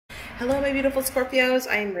Hello, my beautiful Scorpios.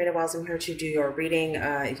 I am Rita Wells. I'm here to do your reading.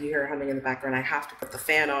 If you hear humming in the background, I have to put the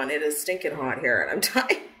fan on. It is stinking hot here, and I'm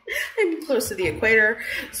dying. I'm close to the equator,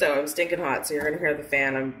 so I'm stinking hot, so you're going to hear the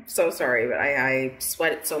fan. I'm so sorry, but I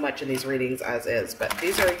sweat it so much in these readings as is. But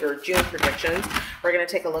these are your June predictions. We're going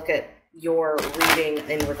to take a look at your reading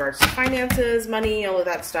in regards to finances, money, all of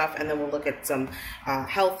that stuff, and then we'll look at some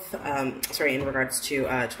health, in regards to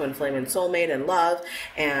twin flame and soulmate and love,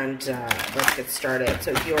 and let's get started.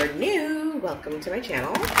 So if you are new, welcome to my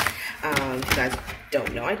channel. If you guys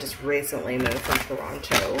don't know, I just recently moved from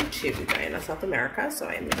Toronto to Guyana, South America, so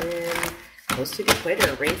I'm in close to the equator,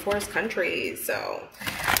 rainforest country. So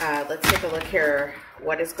let's take a look here.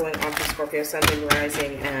 What is going on for Scorpio, Sun, Moon,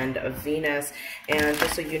 Rising, and Venus. And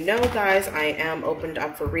just so you know, guys, I am opened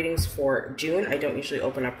up for readings for June. I don't usually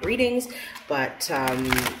open up readings, but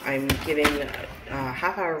I'm giving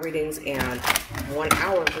half-hour readings and 1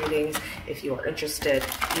 hour readings. If you are interested,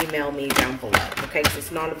 email me down below, okay? Because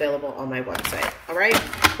it's not available on my website, all right?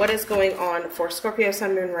 What is going on for Scorpio,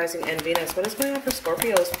 Sun, Moon, Rising, and Venus? What is going on for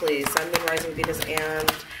Scorpios, please? Sun, Moon, Rising, Venus,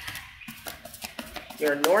 and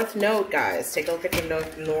your North Node, guys. Take a look at your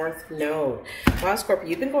North Node. Wow, Scorpio,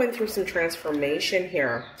 you've been going through some transformation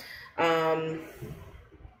here.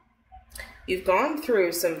 You've gone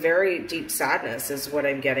through some very deep sadness is what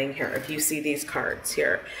I'm getting here. If you see these cards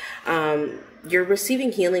here, you're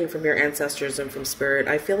receiving healing from your ancestors and from spirit.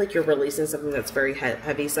 I feel like you're releasing something that's very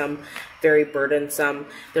heavy, some very burdensome.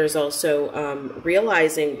 There's also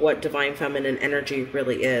realizing what divine feminine energy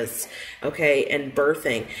really is, okay, and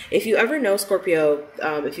birthing. If you ever know, Scorpio,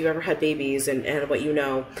 if you've ever had babies and what you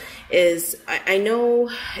know is, I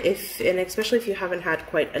know if, and especially if you haven't had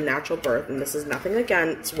quite a natural birth, and this is nothing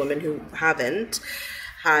against women who haven't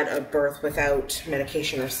had a birth without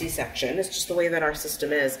medication or C-section. It's just the way that our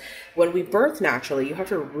system is. When we birth naturally, you have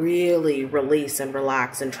to really release and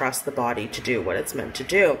relax and trust the body to do what it's meant to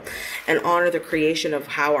do and honor the creation of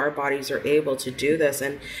how our bodies are able to do this.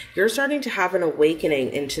 And you're starting to have an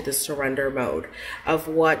awakening into the surrender mode of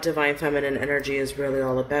what divine feminine energy is really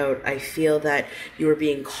all about. I feel that you are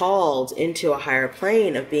being called into a higher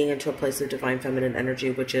plane of being into a place of divine feminine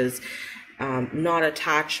energy, which is not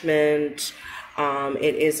attachment.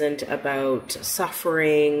 It isn't about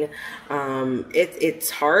suffering. It's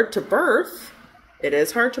hard to birth. It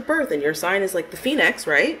is hard to birth, and your sign is like the phoenix,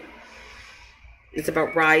 right? It's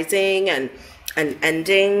about rising and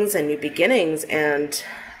endings and new beginnings. And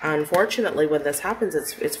unfortunately, when this happens,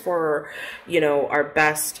 it's for, you know, our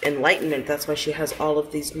best enlightenment. That's why she has all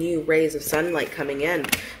of these new rays of sunlight coming in.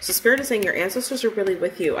 So Spirit is saying your ancestors are really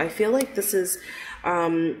with you. I feel like this is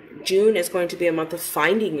June is going to be a month of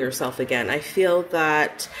finding yourself again. I feel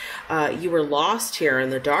that you were lost here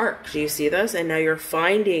in the dark. Do you see this? And now you're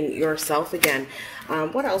finding yourself again.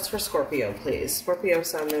 What else for Scorpio, please? Scorpio,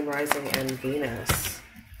 Sun, Moon, Rising, and Venus.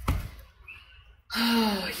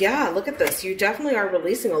 Oh, yeah, look at this. You definitely are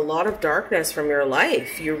releasing a lot of darkness from your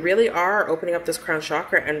life. You really are opening up this crown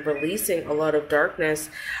chakra and releasing a lot of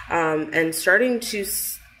darkness and starting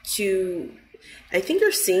to I think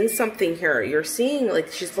you're seeing something here. You're seeing,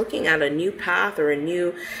 like, she's looking at a new path or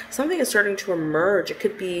something is starting to emerge. It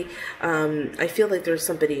could be, I feel like there's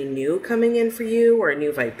somebody new coming in for you or a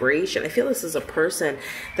new vibration. I feel this is a person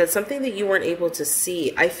that's something that you weren't able to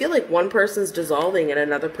see. I feel like one person's dissolving and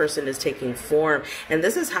another person is taking form. And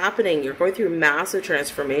this is happening. You're going through massive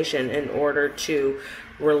transformation in order to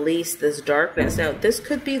release this darkness. Now, this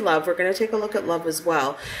could be love. We're going to take a look at love as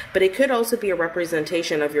well, but it could also be a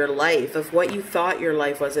representation of your life, of what you thought your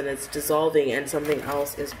life was, and it's dissolving and something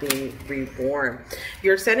else is being reborn.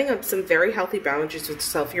 You're setting up some very healthy boundaries with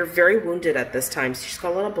yourself. You're very wounded at this time. She's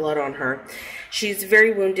got a lot of blood on her. She's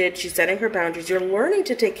very wounded. She's setting her boundaries. You're learning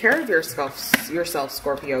to take care of yourself,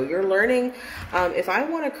 Scorpio. You're learning, if I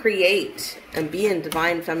want to create and be in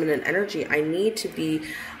divine feminine energy, I need to be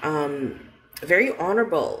very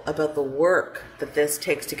honorable about the work that this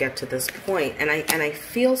takes to get to this point. And I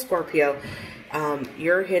feel, Scorpio,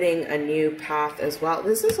 you're hitting a new path as well.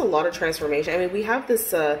 This is a lot of transformation. I mean, we have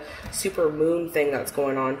this super moon thing that's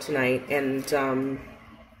going on tonight, and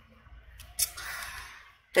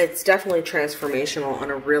it's definitely transformational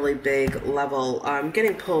on a really big level. I'm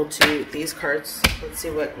getting pulled to these cards. Let's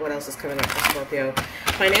see what else is coming up for Scorpio.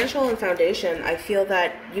 Financial and foundation. I feel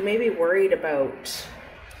that you may be worried about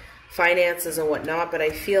finances and whatnot, but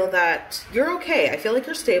I feel that you're okay. I feel like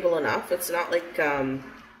you're stable enough. It's not like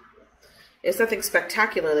it's nothing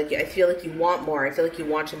spectacular. Like, I feel like you want more. I feel like you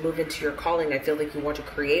want to move into your calling. I feel like you want to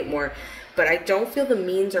create more, but I don't feel the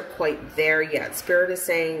means are quite there yet. Spirit is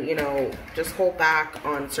saying, you know, just hold back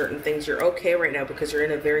on certain things. You're okay right now because you're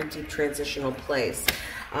in a very deep transitional place.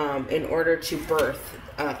 in order to birth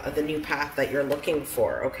the new path that you're looking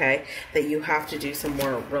for, okay? That you have to do some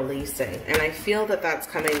more releasing. And I feel that that's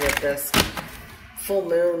coming with this full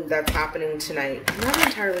moon that's happening tonight. I'm not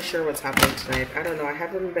entirely sure what's happening tonight. I don't know. I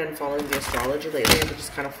haven't been following the astrology lately. I'm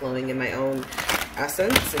just kind of flowing in my own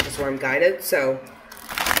essence and just where I'm guided. So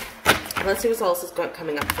let's see what else is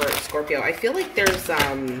coming up for Scorpio. I feel like there's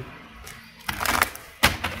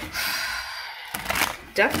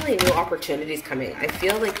definitely new opportunities coming. I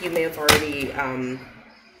feel like you may have already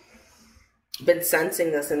been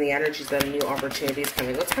sensing this in the energies that a new opportunity is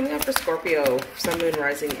coming. What's coming up for Scorpio, Sun, Moon,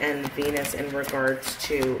 Rising, and Venus in regards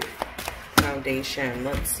to foundation?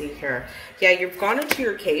 Let's see here. Yeah, you've gone into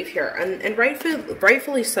your cave here, and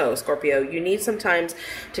rightfully so, Scorpio. You need sometimes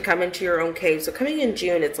to come into your own cave. So coming in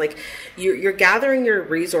June, it's like you're gathering your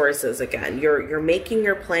resources again. You're making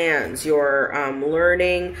your plans. You're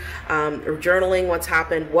learning, or journaling what's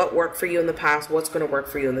happened, what worked for you in the past, what's going to work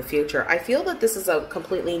for you in the future. I feel that this is a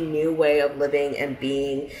completely new way of living and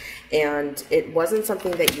being, and it wasn't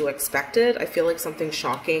something that you expected. I feel like something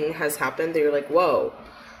shocking has happened that you're like, whoa.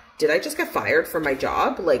 Did I just get fired from my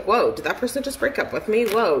job? Like, whoa, did that person just break up with me?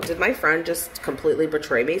 Whoa, did my friend just completely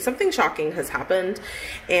betray me? Something shocking has happened,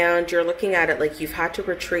 and you're looking at it like you've had to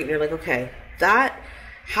retreat, and you're like, okay,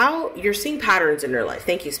 how you're seeing patterns in your life.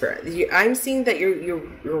 Thank you, Spirit. I'm seeing that you're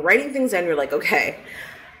writing things down. You're like, okay,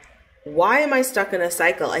 why am I stuck in a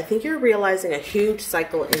cycle? I think you're realizing a huge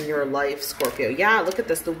cycle in your life, Scorpio. Yeah, look at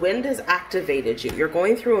this. The wind has activated you. You're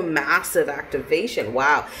going through a massive activation.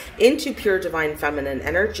 Wow. Into pure divine feminine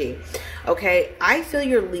energy. Okay. I feel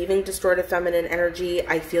you're leaving distorted feminine energy.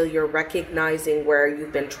 I feel you're recognizing where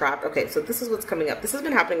you've been trapped. Okay. So this is what's coming up. This has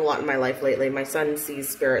been happening a lot in my life lately. My son sees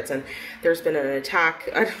spirits, and there's been an attack.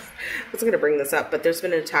 I wasn't going to bring this up, but there's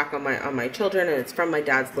been an attack on my children, and it's from my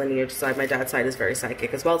dad's lineage side. My dad's side is very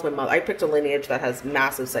psychic, as well as my mother. I picked a lineage that has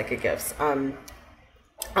massive psychic gifts on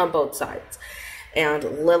both sides. And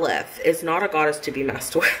Lilith is not a goddess to be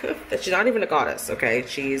messed with. She's not even a goddess, okay?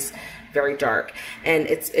 She's very dark. And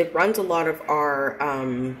it runs a lot of our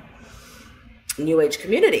New Age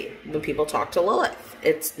community when people talk to Lilith.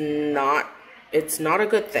 It's not a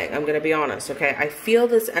good thing. I'm going to be honest, okay? I feel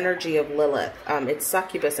this energy of Lilith. It's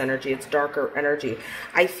succubus energy. It's darker energy.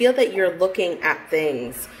 I feel that you're looking at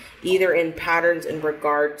things either in patterns in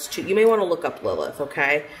regards to, you may want to look up Lilith,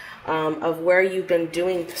 okay? Of where you've been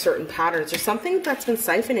doing certain patterns. There's something that's been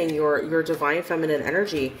siphoning your divine feminine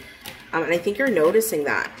energy. And I think you're noticing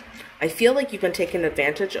that. I feel like you've been taken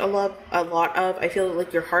advantage a lot of. I feel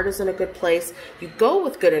like your heart is in a good place. You go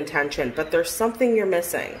with good intention, but there's something you're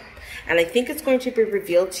missing. And I think it's going to be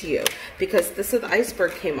revealed to you, because this is the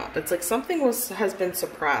iceberg came up. It's like something has been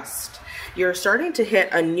suppressed. You're starting to hit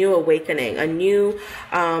a new awakening, a new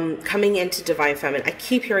coming into divine feminine. I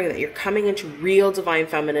keep hearing that you're coming into real divine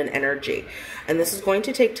feminine energy. And this is going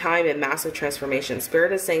to take time and massive transformation.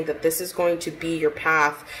 Spirit is saying that this is going to be your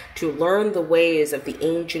path to learn the ways of the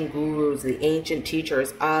ancient gurus, the ancient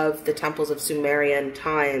teachers of the temples of Sumerian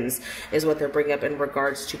times, is what they're bringing up in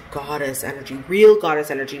regards to goddess energy, real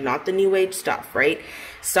goddess energy, not the New Age stuff, right?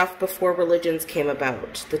 Stuff before religions came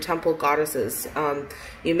about, the temple goddesses.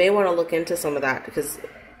 You may want to look into some of that, because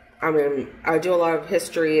I mean, I do a lot of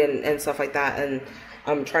history and stuff like that, and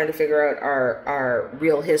I'm trying to figure out our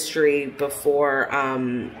real history before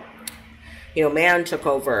you know, man took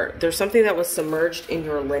over. There's something that was submerged in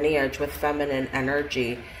your lineage with feminine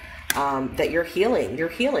energy that you're healing. You're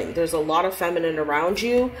healing. There's a lot of feminine around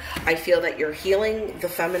you. I feel that you're healing the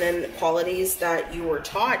feminine qualities that you were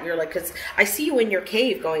taught. You're like, because I see you in your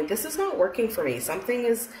cave going, this is not working for me. Something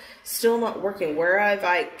is still not working. Where have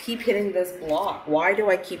I keep hitting this block? Why do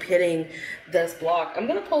I keep hitting this block? I'm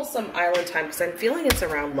going to pull some island time, because I'm feeling it's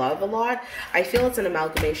around love a lot. I feel it's an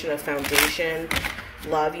amalgamation of foundation,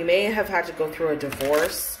 love. You may have had to go through a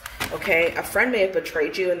divorce. Okay, a friend may have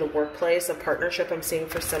betrayed you in the workplace. A partnership I'm seeing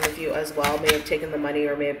for some of you as well may have taken the money,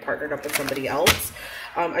 or may have partnered up with somebody else.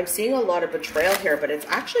 I'm seeing a lot of betrayal here, but it's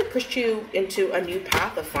actually pushed you into a new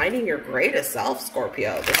path of finding your greatest self,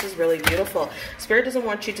 Scorpio. This is really beautiful. Spirit doesn't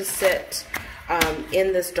want you to sit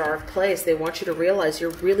in this dark place. They want you to realize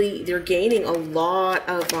you're gaining a lot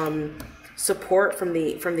of support from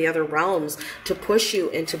the other realms to push you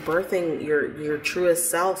into birthing your truest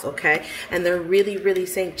self, okay? And they're really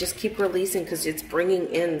saying, just keep releasing, because it's bringing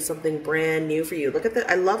in something brand new for you. Look at that.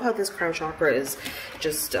 I love how this crown chakra is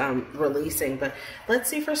just releasing. But let's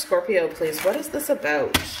see for Scorpio, please. What is this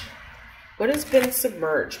about? What has been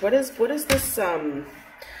submerged? What is this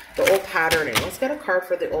The old patterning. Let's get a card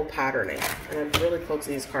for the old patterning. And I'm really close to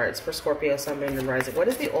these cards for Scorpio, Sun, Moon, and Rising. What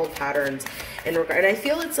is the old patterns in regard? And I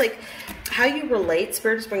feel it's like how you relate.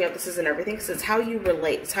 Spirit is bringing up this isn't everything, because it's how you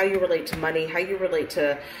relate. It's how you relate to money, how you relate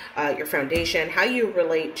to your foundation, how you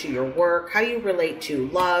relate to your work, how you relate to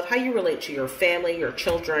love, how you relate to your family, your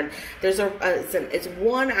children. There's it's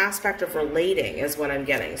one aspect of relating is what I'm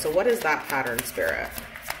getting. So what is that pattern, Spirit,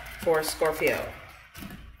 for Scorpio?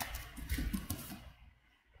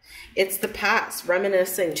 It's the past,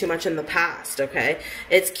 reminiscing too much in the past, okay?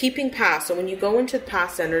 It's keeping past. So when you go into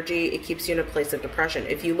past energy, it keeps you in a place of depression.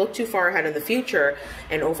 If you look too far ahead in the future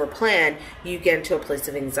and overplan, you get into a place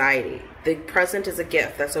of anxiety. The present is a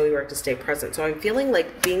gift. That's why we work to stay present. So I'm feeling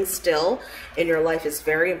like being still in your life is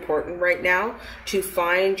very important right now to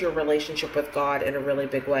find your relationship with God in a really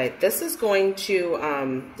big way. This is going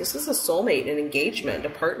to, this is a soulmate, an engagement, a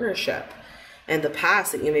partnership. And the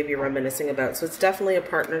past that you may be reminiscing about. So it's definitely a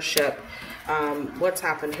partnership. What's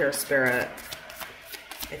happened here, Spirit?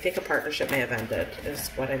 I think a partnership may have ended is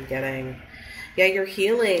what I'm getting. Yeah, you're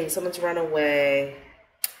healing. Someone's run away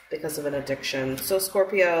because of an addiction. So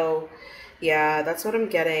Scorpio, yeah, that's what I'm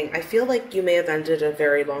getting. I feel like you may have ended a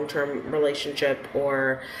very long-term relationship,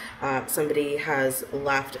 or somebody has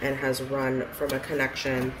left and has run from a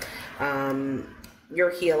connection.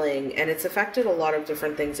 You're healing, and it's affected a lot of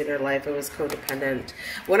different things in your life. It was codependent.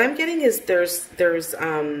 What I'm getting is there's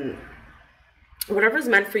whatever's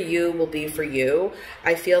meant for you will be for you.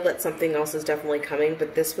 I feel that something else is definitely coming,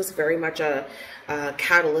 but this was very much a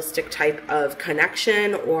catalytic type of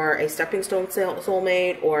connection, or a stepping stone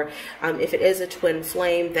soulmate, or if it is a twin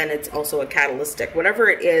flame, then it's also a catalytic. Whatever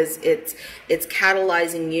it is, it's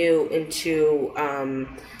catalyzing you into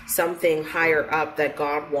something higher up that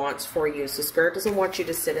God wants for you. So Spirit doesn't want you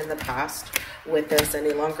to sit in the past with this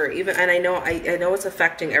any longer. Even, and I know it's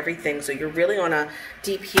affecting everything. So you're really on a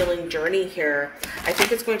deep healing journey here. I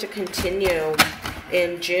think it's going to continue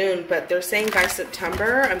in June, but they're saying by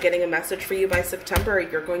September, I'm getting a message for you by September,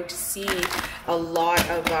 you're going to see a lot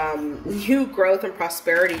of new growth and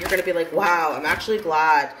prosperity. You're going to be like, wow, I'm actually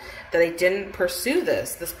glad that I didn't pursue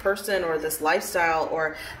this person or this lifestyle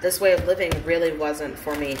or this way of living really wasn't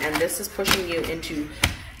for me. And this is pushing you into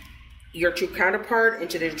your true counterpart,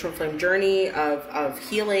 into the twin flame journey of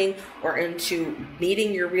healing, or into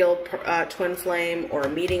meeting your real twin flame, or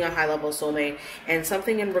meeting a high level soulmate. And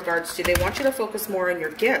something in regards to, they want you to focus more on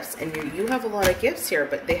your gifts, and you have a lot of gifts here,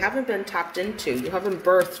 but they haven't been tapped into. You haven't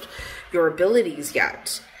birthed your abilities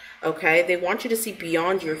yet. Okay, they want you to see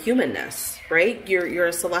beyond your humanness, right? You're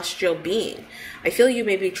a celestial being. I feel you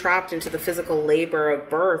may be trapped into the physical labor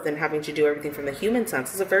of birth and having to do everything from the human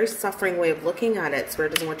sense. It's a very suffering way of looking at it.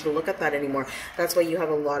 Spirit doesn't want you to look at that anymore. That's why you have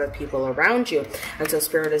a lot of people around you. And so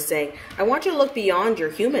Spirit is saying, I want you to look beyond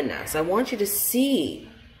your humanness. I want you to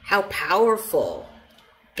see how powerful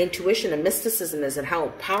intuition and mysticism is, and how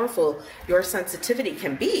powerful your sensitivity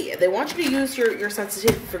can be. They want you to use your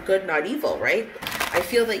sensitivity for good, not evil, right? I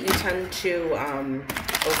feel that you tend to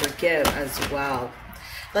overgive as well.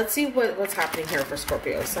 Let's see what's happening here for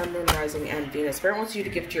Scorpio, Sun, Moon, Rising, and Venus. Spirit wants you to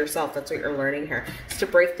give to yourself. That's what you're learning here. It's to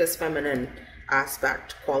break this feminine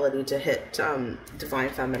aspect, quality, to hit divine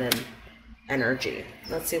feminine energy.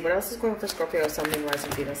 Let's see what else is going on for Scorpio, Sun, Moon,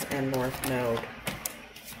 Rising, Venus, and North Node.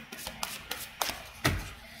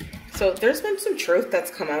 So there's been some truth that's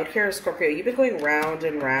come out here, Scorpio. You've been going round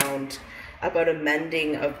and round about a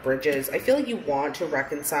mending of bridges. I feel like you want to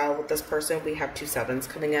reconcile with this person. We have two sevens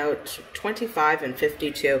coming out, 25 and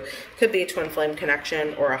 52. Could be a twin flame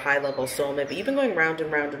connection or a high level soulmate, but you've been going round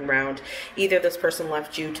and round and round. Either this person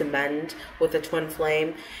left you to mend with a twin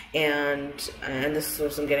flame, and this is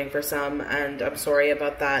what I'm getting for some, and I'm sorry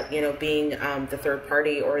about that, you know, being the third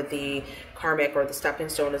party or the karmic or the stepping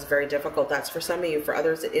stone is very difficult. That's for some of you. For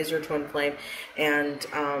others, it is your twin flame, and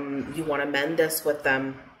you want to mend this with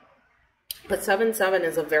them. But 77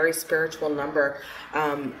 is a very spiritual number.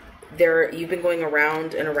 You've been going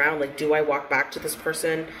around and around, like, do I walk back to this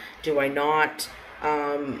person? Do I not?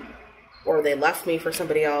 Or they left me for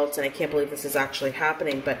somebody else, and I can't believe this is actually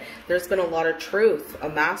happening. But there's been a lot of truth. A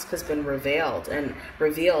mask has been revealed, and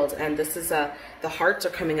this is the hearts are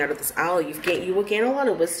coming out of this owl. You will gain a lot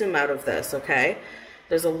of wisdom out of this, okay?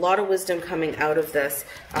 There's a lot of wisdom coming out of this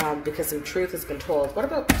because some truth has been told. What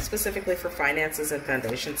about specifically for finances and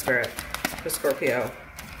foundation, Spirit, for Scorpio?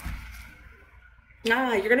 You're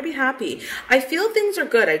going to be happy. I feel things are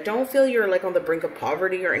good. I don't feel you're like on the brink of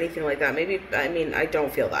poverty or anything like that. Maybe, I mean, I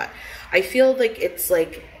don't feel that. I feel like it's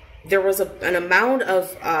like there was an amount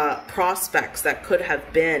of prospects that could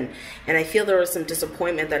have been, and I feel there was some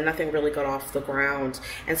disappointment that nothing really got off the ground.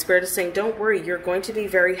 And Spirit is saying, don't worry, you're going to be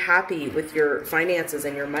very happy with your finances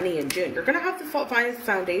and your money in June. You're going to have to find the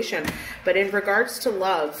foundation. But in regards to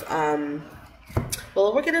love,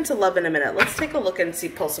 well, we'll get into love in a minute. Let's take a look and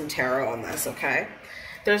pull some tarot on this, okay?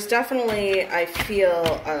 There's definitely, I feel,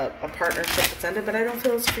 a partnership that's ended, but I don't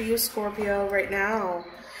feel it's for you, Scorpio, right now.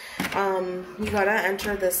 You gotta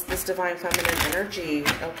enter this divine feminine energy,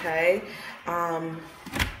 okay?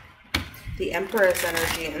 The Empress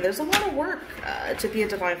energy, and there's a lot of work to be a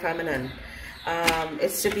divine feminine.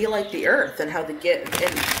 It's to be like the earth, and how the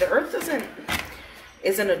earth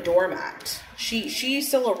isn't a doormat. She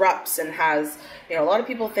still erupts and has, you know, a lot of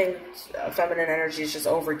people think feminine energy is just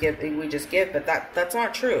we just give, but that's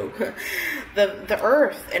not true. The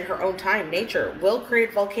earth in her own time, nature, will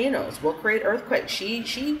create volcanoes, will create earthquakes.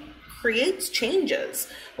 She creates changes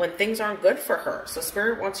when things aren't good for her. So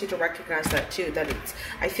Spirit wants you to recognize that too, that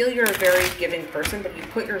I feel you're a very giving person, but you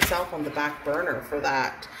put yourself on the back burner for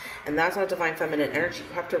that. And that's not divine feminine energy.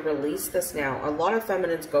 You have to release this now. A lot of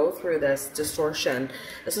feminines go through this distortion.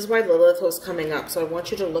 This is why Lilith was coming up. So I want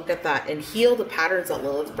you to look at that and heal the patterns that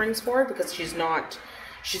Lilith brings forward, because she's not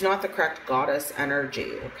the correct goddess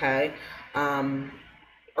energy, okay?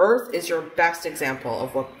 Earth is your best example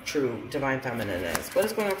of what true divine feminine is. What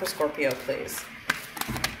is going on for Scorpio, please?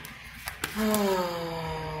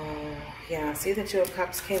 Oh, yeah. See, the Two of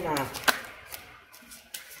Cups came up.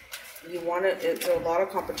 It's a lot of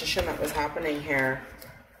competition that was happening here.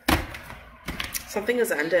 Something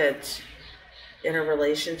has ended in a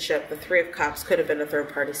relationship. The Three of Cups could have been a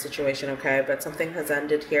third-party situation, okay? But something has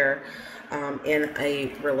ended here in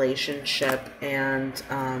a relationship, and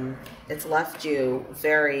it's left you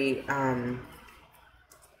very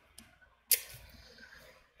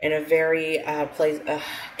in a very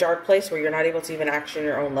dark place where you're not able to even action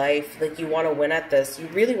your own life. Like, you want to win at this. You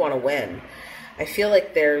really want to win. I feel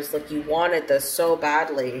like you wanted this so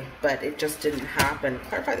badly, but it just didn't happen.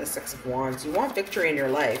 Clarify the Six of Wands. You want victory in your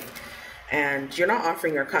life, and you're not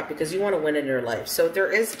offering your cup because you want to win in your life. So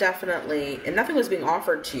there is definitely, and nothing was being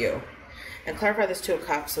offered to you. And clarify this Two of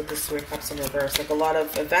Cups with this Three of Cups in reverse. Like, a lot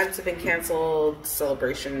of events have been canceled,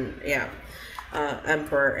 celebration, yeah.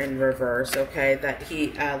 Emperor in reverse, okay? That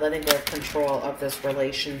he, letting go of control of this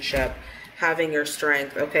relationship, having your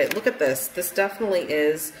strength. Okay, look at this. This definitely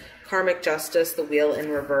is karmic justice, the Wheel in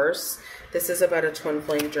reverse. This is about a twin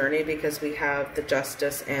flame journey because we have the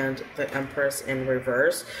Justice and the Empress in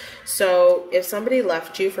reverse. So if somebody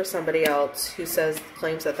left you for somebody else who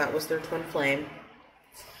claims that was their twin flame,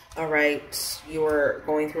 all right, you are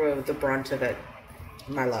going through the brunt of it,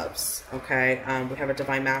 my loves, okay? We have a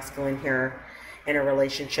divine masculine here in a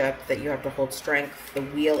relationship that you have to hold strength. The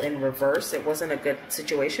Wheel in reverse, it wasn't a good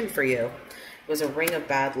situation for you. It was a ring of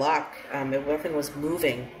bad luck. Nothing was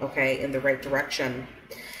moving, okay, in the right direction.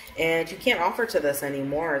 And you can't offer to this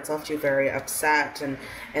anymore. It's left you very upset. And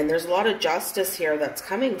there's a lot of justice here that's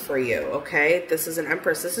coming for you, okay? This is an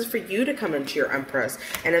Empress. This is for you to come into your Empress.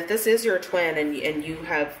 And if this is your twin and you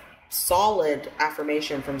have solid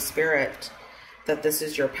affirmation from Spirit that this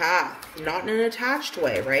is your path, not in an attached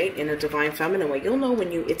way, right? In a divine feminine way. You'll know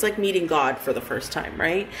when it's like meeting God for the first time,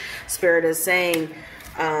 right? Spirit is saying,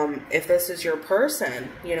 if this is your person,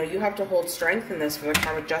 you know, you have to hold strength in this for the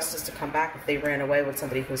karmic justice to come back if they ran away with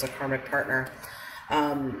somebody who's a karmic partner,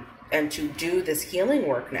 and to do this healing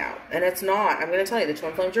work now. And it's not, I'm going to tell you, the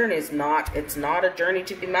twin flame journey is not, it's not a journey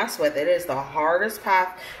to be messed with. It is the hardest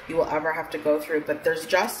path you will ever have to go through, but there's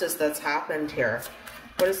justice that's happened here.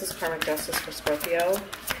 What is this karmic justice for Scorpio?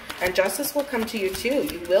 And justice will come to you too.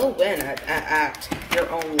 You will win at your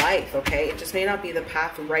own life, okay? It just may not be the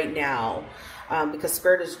path right now. Because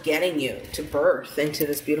Spirit is getting you to birth into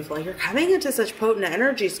this beautiful, and you're coming into such potent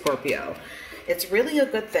energy, Scorpio. It's really a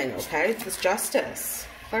good thing, okay? This justice.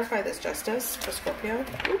 Clarify this justice for Scorpio.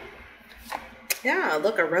 Ooh. Yeah,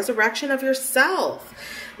 look, a resurrection of yourself.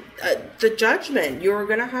 The judgment. You're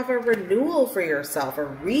going to have a renewal for yourself, a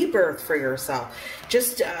rebirth for yourself.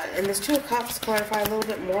 Just, and this Two of Cups, clarify a little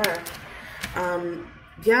bit more.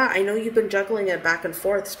 Yeah, I know you've been juggling it back and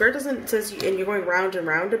forth. Spirit says, and you're going round and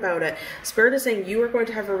round about it. Spirit is saying you are going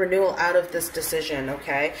to have a renewal out of this decision,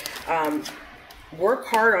 okay? Work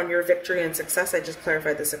hard on your victory and success. I just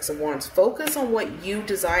clarified the Six of Wands. Focus on what you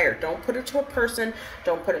desire. Don't put it to a person.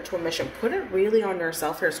 Don't put it to a mission. Put it really on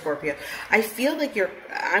yourself here, Scorpio. I feel like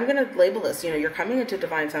I'm going to label this, you know, you're coming into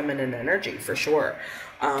divine feminine energy for sure.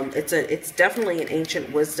 It's definitely an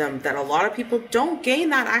ancient wisdom that a lot of people don't gain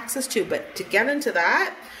that access to, but to get into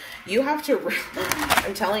that, You have to,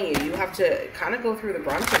 I'm telling you, you have to kind of go through the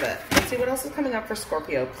brunt of it. Let's see what else is coming up for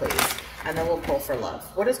Scorpio, please. And then we'll pull for love.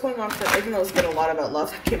 What is going on for, even though it's been a lot about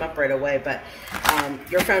love that came up right away, but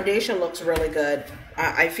your foundation looks really good.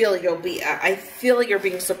 I feel I feel like you're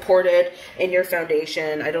being supported in your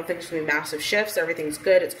foundation. I don't think there's going to be massive shifts. Everything's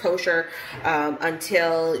good. It's kosher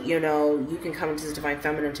until, you know, you can come into the divine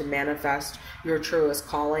feminine to manifest your truest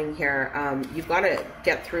calling here. You've got to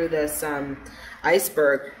get through this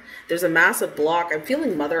iceberg. There's a massive block. I'm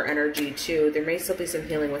feeling mother energy too. There may still be some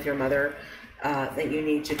healing with your mother that you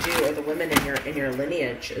need to do, or the women in your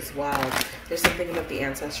lineage as well. There's something about the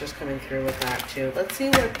ancestors coming through with that too. Let's see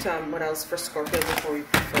what else for Scorpio before we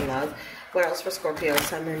pray for love. What else for Scorpio,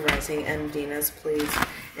 Sun, Moon, Rising, and Venus, please,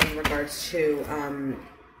 in regards to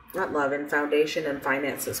not love, and foundation and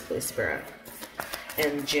finances, please, Spirit.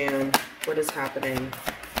 In June, what is happening?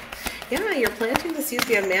 Yeah, you're planting the seeds.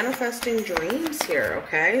 You're manifesting dreams here,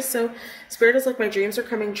 okay? So Spirit is like, my dreams are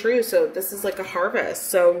coming true. So this is like a harvest.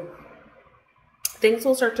 So things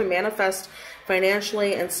will start to manifest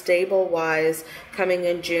financially and stable-wise coming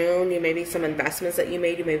in June. You may be some investments that you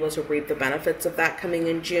made. You may be able to reap the benefits of that coming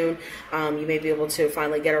in June. You may be able to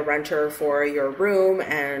finally get a renter for your room,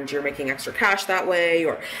 and you're making extra cash that way,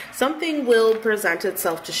 or something will present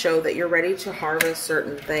itself to show that you're ready to harvest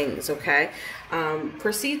certain things, okay?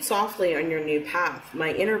 Proceed softly on your new path.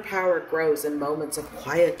 My inner power grows in moments of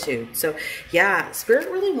quietude. So yeah, Spirit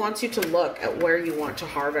really wants you to look at where you want to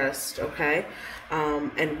harvest, okay?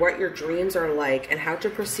 And what your dreams are like, and how to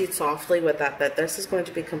proceed softly with that this is going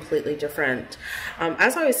to be completely different.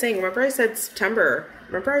 As I was saying, remember I said September?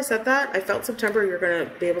 Remember I said that? I felt September you're going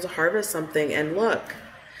to be able to harvest something, and look,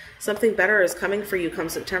 something better is coming for you come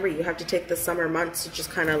September. You have to take the summer months to just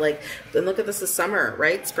kind of like, and look at this as summer,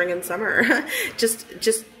 right? Spring and summer.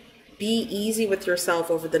 just be easy with yourself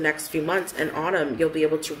over the next few months, and autumn you'll be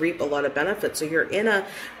able to reap a lot of benefits. So you're in a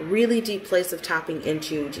really deep place of tapping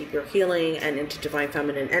into deeper healing and into divine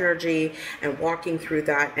feminine energy and walking through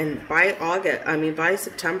that. And by by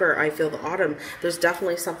September, I feel the autumn, there's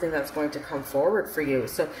definitely something that's going to come forward for you.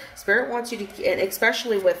 So Spirit wants you to, and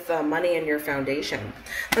especially with money in your foundation.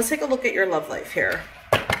 Let's take a look at your love life here,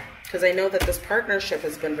 because I know that this partnership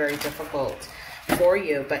has been very difficult for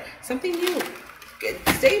you, but something new.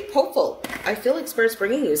 Stay hopeful. I feel like Spirit's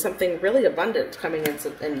bringing you something really abundant coming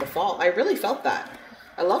in the fall. I really felt that.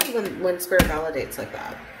 I love when Spirit validates like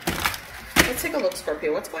that. Let's take a look,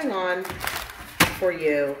 Scorpio. What's going on for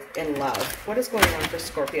you in love? What is going on for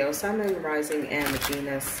Scorpio? Sun, Moon, Rising, and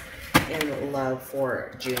Venus in love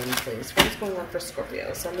for June, please. What is going on for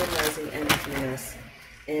Scorpio? Sun, Moon, Rising, and Venus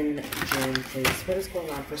in June, please. What is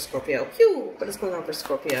going on for Scorpio? Phew! What is going on for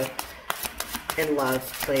Scorpio in love,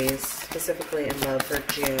 please? Specifically in love for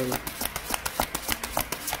June.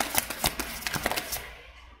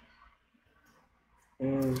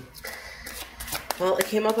 Well, it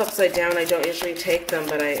came up upside down. I don't usually take them,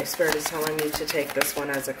 but Spirit is telling me to take this one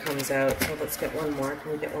as it comes out. So let's get one more.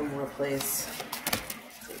 Can we get one more, please?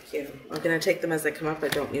 Thank you. I'm going to take them as they come up. I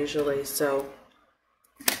don't usually. So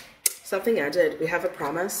something ended. We have a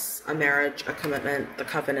promise, a marriage, a commitment, the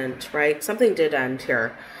covenant, right? Something did end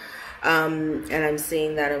here. And I'm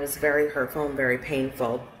seeing that it was very hurtful and very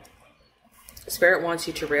painful. Spirit wants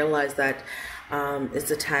you to realize that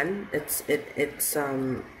it's a 10. It's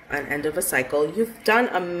an end of a cycle. You've done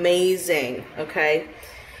amazing, okay,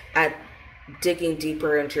 at digging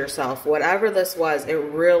deeper into yourself. Whatever this was, it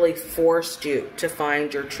really forced you to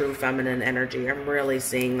find your true feminine energy. I'm really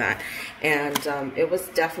seeing that. And it was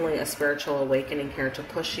definitely a spiritual awakening here to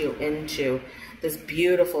push you into this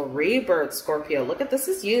beautiful rebirth, Scorpio. Look at this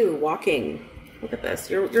is you walking. Look at this.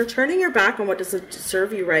 You're turning your back on what doesn't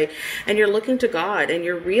serve you right, and you're looking to God, and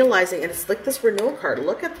you're realizing, and it's like this renewal card.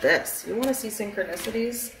 Look at this. You want to see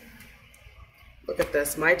synchronicities? Look at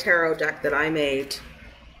this. My tarot deck that I made,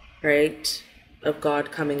 right, of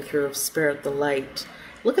God coming through, of Spirit, the light.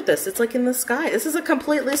 Look at this. It's like in the sky. This is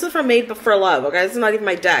this is from Made for Love, okay? This is not even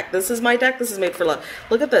my deck. This is my deck. This is Made for Love.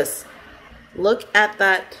 Look at this. Look at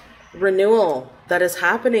that renewal that is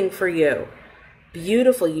happening for you.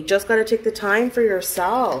 Beautiful. You just got to take the time for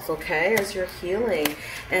yourself, okay, as you're healing.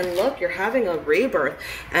 And look, you're having a rebirth.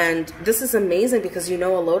 And this is amazing because you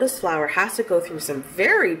know a lotus flower has to go through some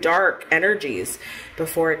very dark energies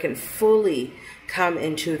before it can fully come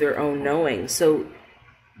into their own knowing. So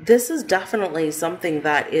this is definitely something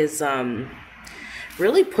that is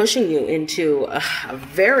really pushing you into a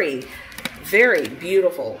very, very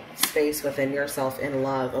beautiful space within yourself in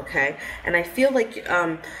love, okay? And I feel like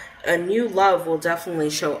a new love will definitely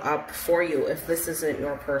show up for you if this isn't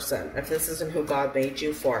your person, if this isn't who God made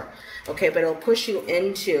you for. Okay, but it'll push you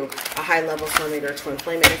into a high-level soulmate or twin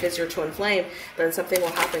flame. And if it's your twin flame, then something will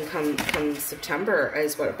happen come September,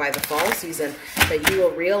 by the fall season, that you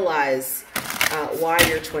will realize why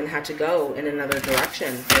your twin had to go in another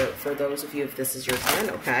direction for those of you if this is your twin,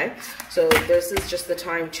 okay? So this is just the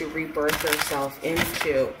time to rebirth yourself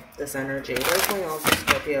into this energy. What's going on for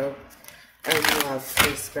Scorpio? As you love,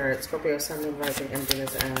 please, Spirit. Scorpio, Sun, Moon, Rising,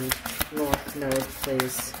 Emptiness, and North Node,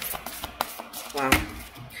 please. Wow.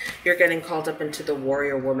 You're getting called up into the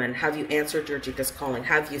warrior woman. Have you answered your deepest calling?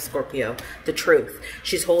 Have you, Scorpio? The truth.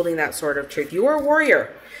 She's holding that sword of truth. You are a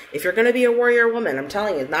warrior. If you're going to be a warrior woman, I'm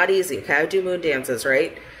telling you, it's not easy. Okay, I do moon dances,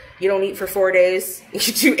 right? You don't eat for 4 days. You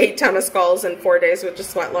do 8 temescals in 4 days with just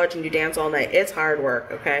sweat lodge and you dance all night. It's hard work,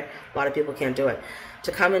 okay? A lot of people can't do it.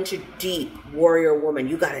 To come into deep warrior woman,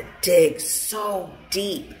 you got to dig so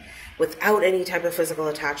deep without any type of physical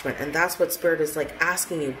attachment. And that's what Spirit is like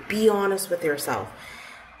asking you. Be honest with yourself.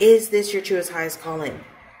 Is this your truest, highest calling?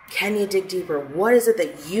 Can you dig deeper? What is it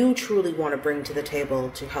that you truly want to bring to the table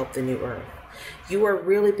to help the new earth? You are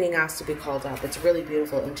really being asked to be called up. It's really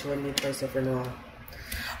beautiful, into a new place of renewal.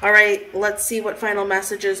 All right, let's see what final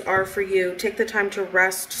messages are for you. Take the time to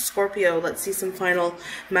rest, Scorpio. Let's see some final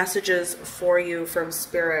messages for you from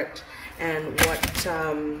Spirit and what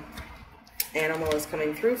animal is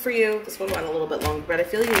coming through for you. This one went a little bit long, but I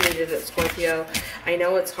feel you needed it, Scorpio. I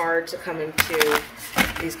know it's hard to come into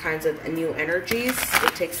these kinds of new energies.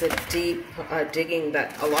 It takes a deep digging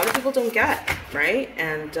that a lot of people don't get, right?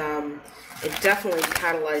 And it definitely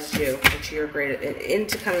catalyzed you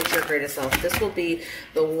into coming to your greatest self. This will be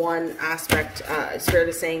the one aspect, Spirit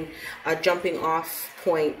is saying, a jumping off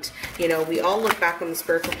point. You know, we all look back on the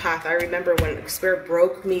spiritual path. I remember when Spirit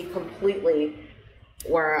broke me completely,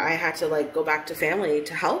 where I had to like go back to family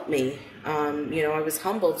to help me. You know, I was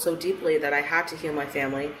humbled so deeply that I had to heal my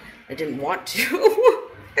family. I didn't want to.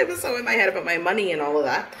 I was so in my head about my money and all of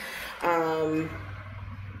that.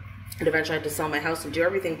 And eventually I had to sell my house and do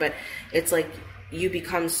everything. But it's like you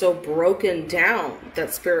become so broken down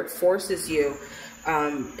that Spirit forces you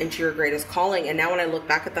into your greatest calling. And now when I look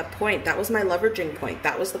back at that point, that was my leveraging point.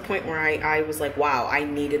 That was the point where I was like, wow, I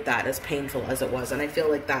needed that, as painful as it was. And I feel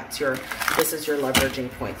like this is your leveraging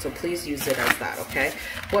point. So please use it as that, okay?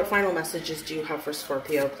 What final messages do you have for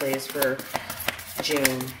Scorpio, please, for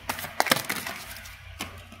June?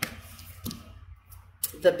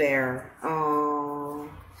 The bear. Oh,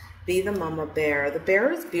 be the mama bear. The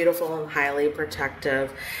bear is beautiful and highly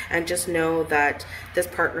protective. And just know that this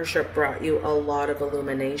partnership brought you a lot of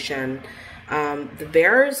illumination. The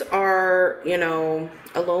bears are, you know,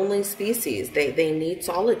 a lonely species. They need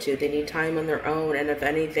solitude. They need time on their own. And if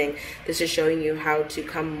anything, this is showing you how to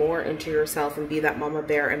come more into yourself and be that mama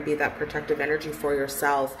bear and be that protective energy for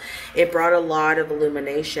yourself. It brought a lot of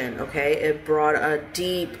illumination, okay? It brought a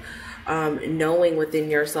deep knowing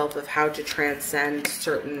within yourself of how to transcend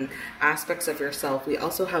certain aspects of yourself. We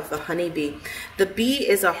also have the honeybee. The bee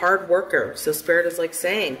is a hard worker. So Spirit is like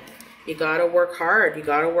saying, you got to work hard. You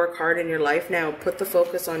got to work hard in your life now. Put the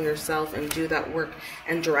focus on yourself and do that work.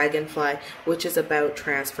 And dragonfly, which is about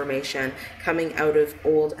transformation, coming out of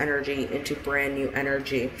old energy into brand new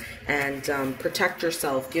energy. And protect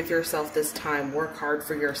yourself. Give yourself this time. Work hard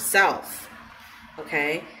for yourself.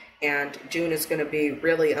 Okay? And June is going to be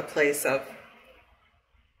really a place of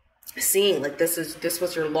seeing like this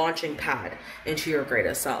was your launching pad into your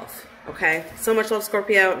greatest self. Okay, so much love,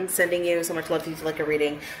 Scorpio. I'm sending you so much love. If you like a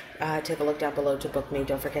reading, take a look down below to book me.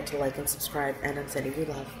 Don't forget to like and subscribe, and I'm sending you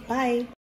love. Bye.